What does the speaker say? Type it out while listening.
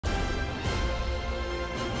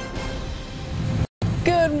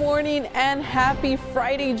Good morning and happy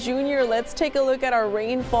Friday, Junior. Let's take a look at our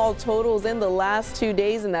rainfall totals in the last 2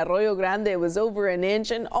 days. In Arroyo Grande, it was over an inch,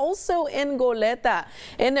 and also in Goleta.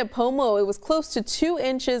 In Nipomo, it was close to 2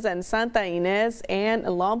 inches, and Santa Ynez and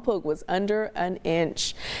Lompoc was under an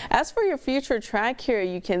inch. As for your future track here,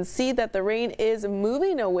 you can see that the rain is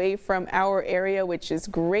moving away from our area, which is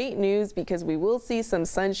great news because we will see some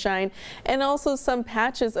sunshine and also some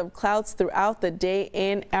patches of clouds throughout the day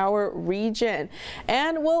in our region.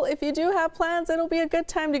 And well, if you do have plans, it'll be a good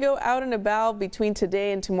time to go out and about between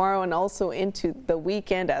today and tomorrow, and also into the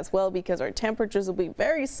weekend as well, because our temperatures will be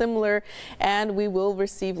very similar and we will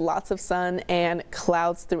receive lots of sun and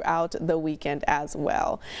clouds throughout the weekend as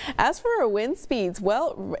well. As for our wind speeds,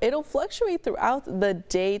 well, it'll fluctuate throughout the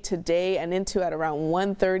day today and into at around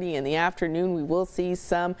 1:30 in the afternoon. We will see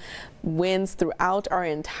some winds throughout our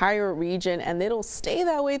entire region, and it'll stay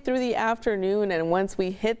that way through the afternoon. And once we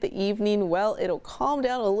hit the evening, well, it'll calm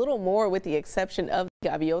down a little more, with the exception of the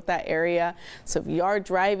Gaviota area. So if you are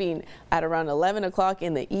driving at around 11 o'clock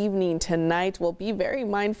in the evening tonight, well, be very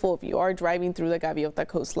mindful if you are driving through the Gaviota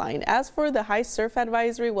coastline. As for the high surf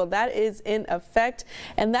advisory, well, that is in effect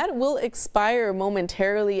and that will expire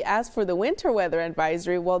momentarily. As for the winter weather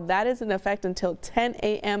advisory, well, that is in effect until 10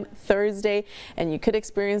 a.m. Thursday, and you could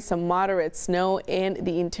experience some moderate snow in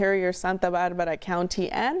the interior Santa Barbara County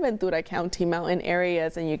and Ventura County mountain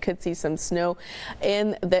areas, and you could see some snow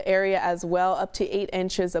in the area as well, up to 8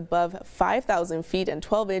 inches above 5,000 feet and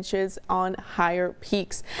 12 inches on higher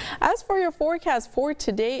peaks. As for your forecast for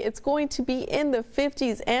today, it's going to be in the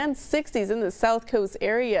 50s and 60s in the South Coast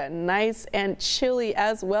area. Nice and chilly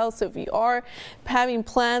as well. So if you are having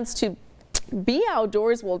plans to be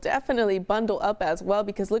outdoors, will definitely bundle up as well,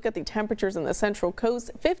 because look at the temperatures in the Central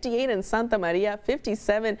Coast. 58 in Santa Maria,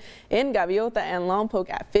 57 in Gaviota and Lompoc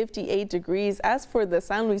at 58 degrees. As for the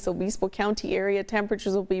San Luis Obispo County area,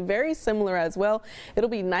 temperatures will be very similar as well. It'll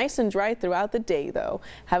be nice and dry throughout the day though.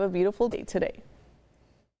 Have a beautiful day today.